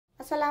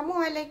আসসালামু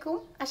আলাইকুম।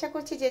 আশা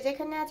করছি যে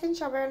যেখানে আছেন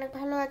সবাই অনেক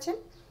ভালো আছেন।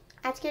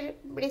 আজকের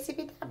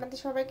রেসিপিতে আপনাদের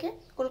সবাইকে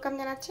ওয়েলকাম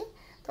জানাচ্ছি।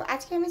 তো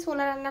আজকে আমি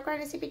ছোলা রান্না করার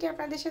রেসিপিটি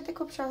আপনাদের সাথে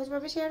খুব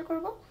সহজভাবে শেয়ার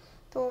করব।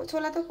 তো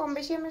ছোলা তো কম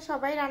বেশি আমরা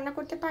সবাই রান্না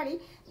করতে পারি,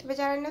 তবে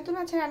যারা নতুন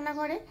আছে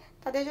রান্নাঘরে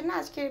তাদের জন্য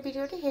আজকের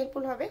ভিডিওটি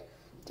হেল্পফুল হবে।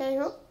 যাই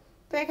হোক,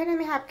 তো এখানে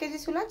আমি হাফ কেজি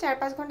ছোলা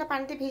 4-5 ঘন্টা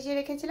পানিতে ভিজিয়ে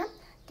রেখেছিলাম।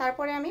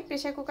 তারপরে আমি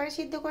প্রেসার কুকারে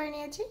সিদ্ধ করে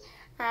নিয়েছি।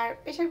 আর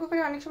প্রেসার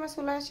কুকারে অনেক সময়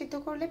ছোলা সিদ্ধ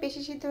করলে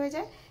বেশি সিদ্ধ হয়ে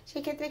যায়,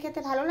 সেক্ষেত্রে খেতে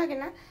ভালো লাগে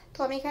না। তো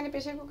আমি এখানে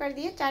প্রেসার কুকার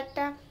দিয়ে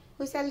 4টা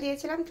হুইসেল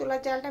দিয়েছিলাম। চুলার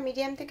জালটা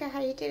মিডিয়াম থেকে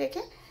হাই হিটে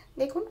রেখে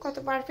দেখুন কত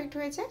পারফেক্ট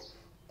হয়েছে।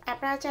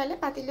 আপনারা চাইলে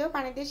পাতিলেও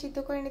পানি দিয়ে সিদ্ধ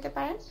করে নিতে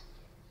পারেন।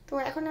 তো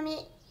এখন আমি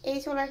এই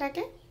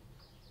ছোলাটাকে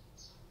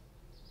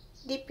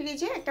ডিপ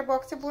ফ্রিজে একটা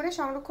বক্সে ভরে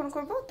সংরক্ষণ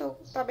করব। তো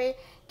তবে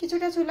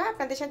কিছুটা ছোলা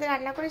আপনাদের সাথে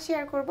রান্না করে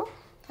শেয়ার করব।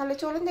 তাহলে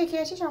চলুন দেখে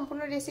আসি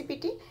সম্পূর্ণ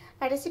রেসিপিটি।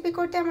 আর রেসিপি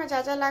করতে আমার যা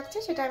যা লাগছে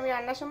সেটা আমি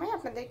রান্নার সময়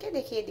আপনাদেরকে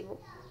দেখিয়ে দিব।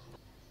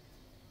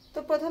 তো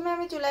প্রথমে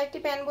আমি চুলায় একটি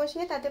প্যান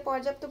বসিয়ে তাতে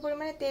পর্যাপ্ত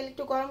পরিমাণে তেল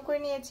একটু গরম করে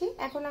নিয়েছি।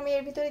 এখন আমি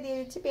এর ভিতরে দিয়ে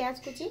দিচ্ছি পেঁয়াজ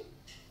কুচি।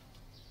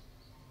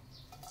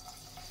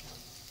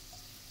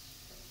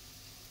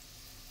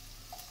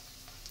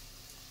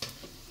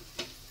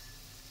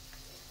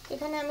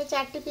 এখানে আমি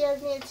 4টি পেঁয়াজ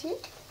নিয়েছি।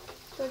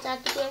 তো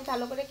 4টি পেঁয়াজ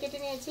ভালো করে কেটে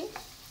নিয়েছি।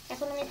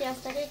 এখন আমি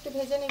পেঁয়াজটাকে একটু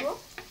ভেজে নিব।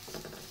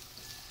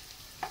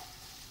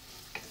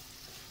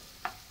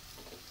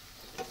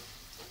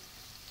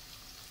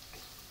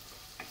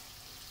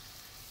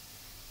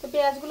 তো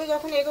পেঁয়াজগুলো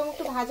যখন এরকম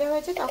একটু ভাজা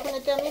হয়েছে তখন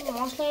এতে আমি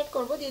মশলা অ্যাড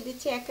করব। দিয়ে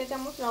দিচ্ছি 1 চা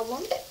চামচ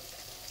লবণ,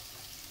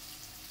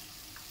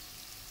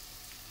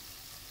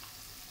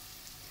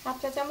 হাফ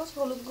চা চামচ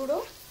হলুদ গুঁড়ো,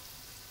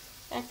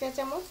 1 চা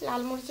চামচ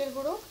লাল মরিচের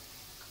গুঁড়ো,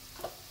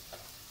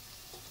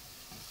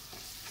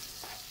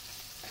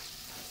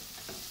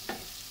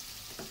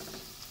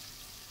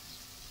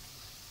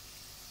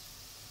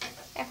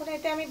 এখন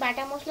এতে আমি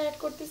বাটা মশলা অ্যাড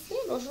করতেছি।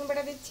 রসুন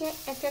বাটা দিচ্ছি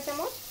 1 চা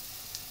চামচ,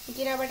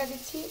 জিরা বাটা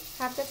দিচ্ছি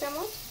হাফ চা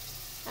চামচ,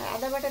 আর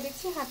আদা বাটা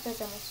দিচ্ছি হাফ চা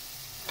চামচ।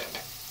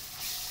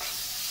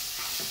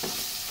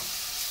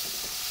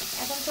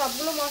 এখন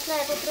সবগুলো মশলা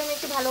একত্রে আমি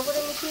একটু ভালো করে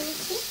মিশিয়ে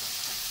নিচ্ছি।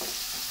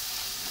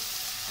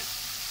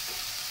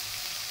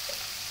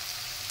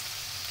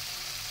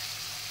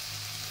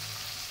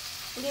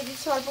 দিয়ে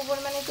দিচ্ছি অল্প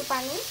পরিমাণে একটু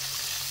পানি।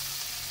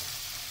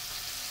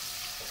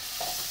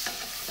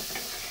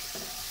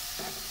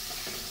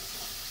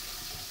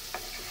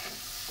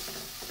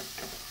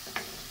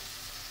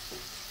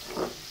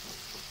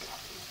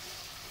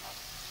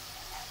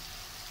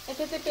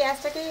 এক্ষেত্রে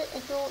পেঁয়াজটাকে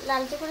একটু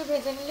লালচে করে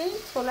ভেজে নিলেই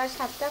ছোলার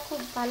স্বাদটা খুব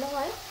ভালো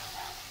হয়।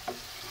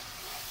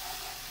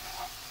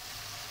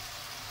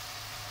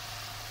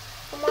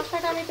 তো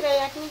মশলাটা আমি প্রায়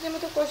 1 মিনিটের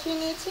মতো কষিয়ে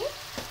নিয়েছি।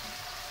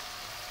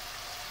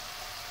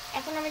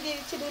 এখন আমি দিয়ে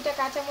দিচ্ছি 2টা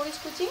কাঁচামরিচ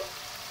কুচি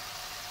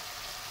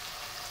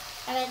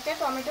আর একটা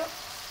টমেটো,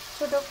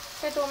 ছোট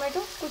একটা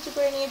টমেটো কুচি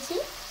করে নিয়েছি।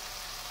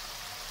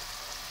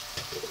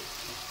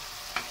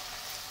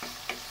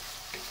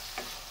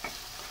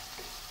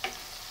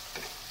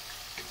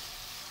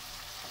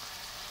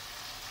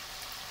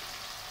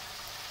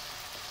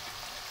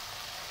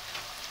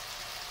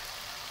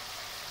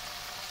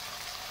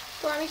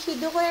 তো আমি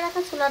সিদ্ধ করে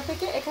রাখা ছোলার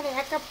থেকে এখানে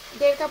 1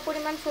 কাপ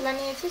পরিমাণ ছোলা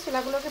নিয়েছি।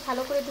 ছোলাগুলোকে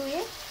ভালো করে ধুয়ে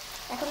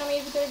এখন আমি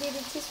এর ভিতরে দিয়ে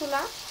দিচ্ছি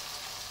ছোলা।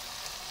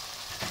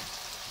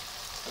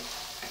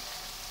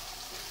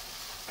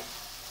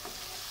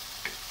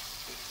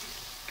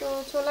 তো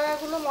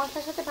ছোলাগুলো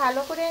মশলার সাথে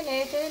ভালো করে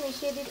নেড়ে চেড়ে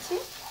মিশিয়ে দিচ্ছি।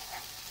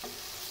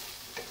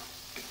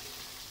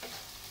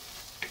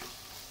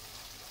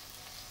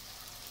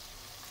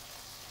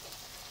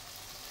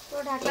 তো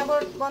ঢাকনা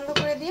বন্ধ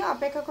করে দিয়ে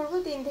অপেক্ষা করব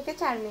 3 থেকে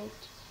 4 মিনিট।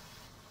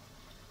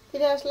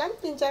 ফিরে আসলাম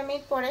 3-4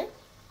 মিনিট পরে।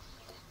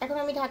 এখন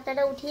আমি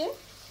ঢাকনাটা উঠিয়ে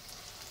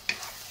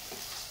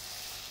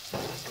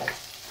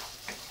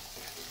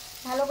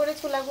ভালো করে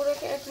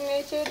ছোলাগুলোকে একটু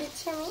নেড়ে চেড়ে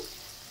দিচ্ছি আমি।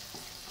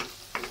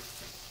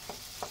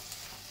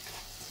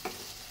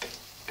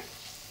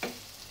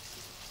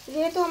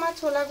 যেহেতু আমার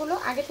ছোলাগুলো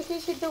আগে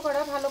থেকেই সিদ্ধ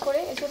করা ভালো করে,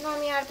 এজন্য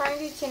আমি আর পানি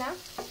দিচ্ছি না।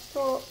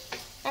 তো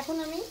এখন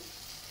আমি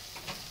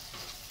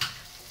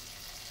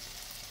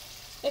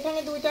এখানে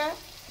 2টা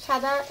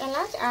সাদা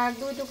এলাচ আর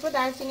 2 টুকরো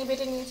দারচিনি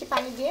বেটে নিয়েছি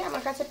পানি দিয়ে।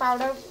 আমার কাছে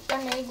পাউডারটা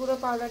নেই, গুঁড়ো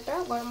পাউডারটা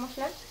গরম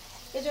মশলার,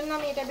 এজন্য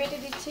আমি এটা বেটে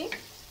দিচ্ছি।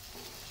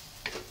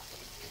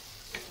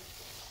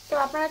 তো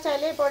আপনারা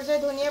চাইলে এই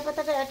পর্যায়ে ধনিয়া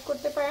পাতাটা অ্যাড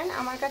করতে পারেন।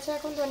 আমার কাছে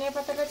এখন ধনিয়া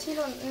পাতাটা ছিল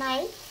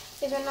নাই,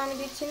 এজন্য আমি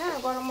দিচ্ছি না।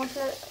 গরম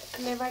মশলার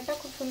ফ্লেভারটা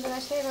খুব সুন্দর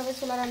আসে এভাবে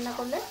ছোলা রান্না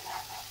করলে।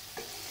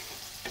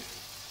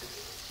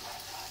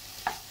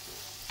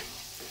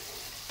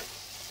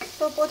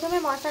 তো প্রথমে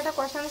মশলাটা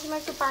কষানোর সময়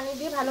একটু পানি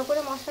দিয়ে ভালো করে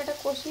মশলাটা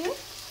কষিয়ে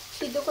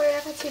সিদ্ধ করে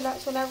রাখা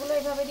ছোলাগুলো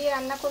এভাবে দিয়ে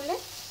রান্না করলে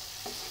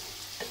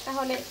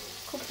তাহলে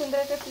খুব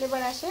সুন্দর একটা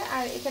ফ্লেভার আসে।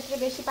 আর এক্ষেত্রে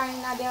বেশি পানি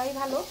না দেওয়াই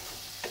ভালো।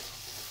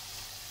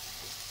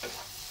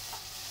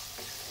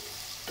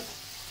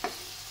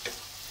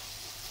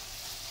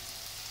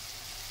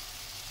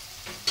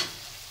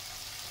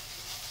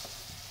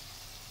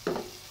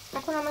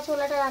 এখন আমার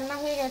ছোলাটা রান্না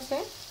হয়ে গেছে।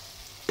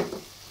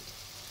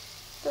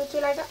 তো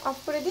চুলাটা অফ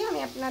করে দিয়ে আমি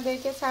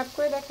আপনাদেরকে সার্ভ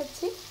করে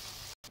দেখাচ্ছি।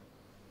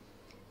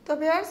 তো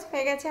ভিউয়ার্স,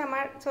 হয়ে গেছে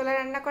আমার ছোলা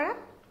রান্না করা।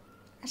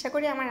 আশা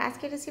করি আমার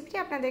আজকের রেসিপিটি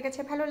আপনাদের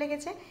কাছে ভালো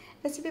লেগেছে।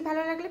 রেসিপি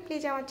ভালো লাগলে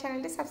প্লিজ আমার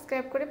চ্যানেলটি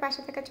সাবস্ক্রাইব করে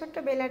পাশে থাকা ছোট্ট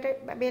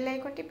বেল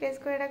আইকনটি প্রেস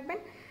করে রাখবেন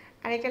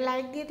আর একটা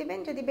লাইক দিয়ে দেবেন।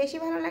 যদি বেশি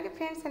ভালো লাগে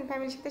ফ্রেন্ডস অ্যান্ড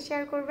ফ্যামিলির সাথে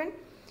শেয়ার করবেন।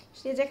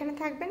 যেখানে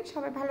থাকবেন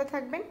সবাই ভালো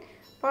থাকবেন।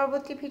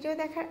 পরবর্তী ভিডিও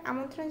দেখার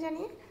আমন্ত্রণ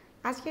জানিয়ে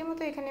আজকের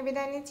মতো এখানে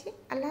বিদায় নিচ্ছি।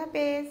 আল্লাহ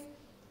হাফেজ।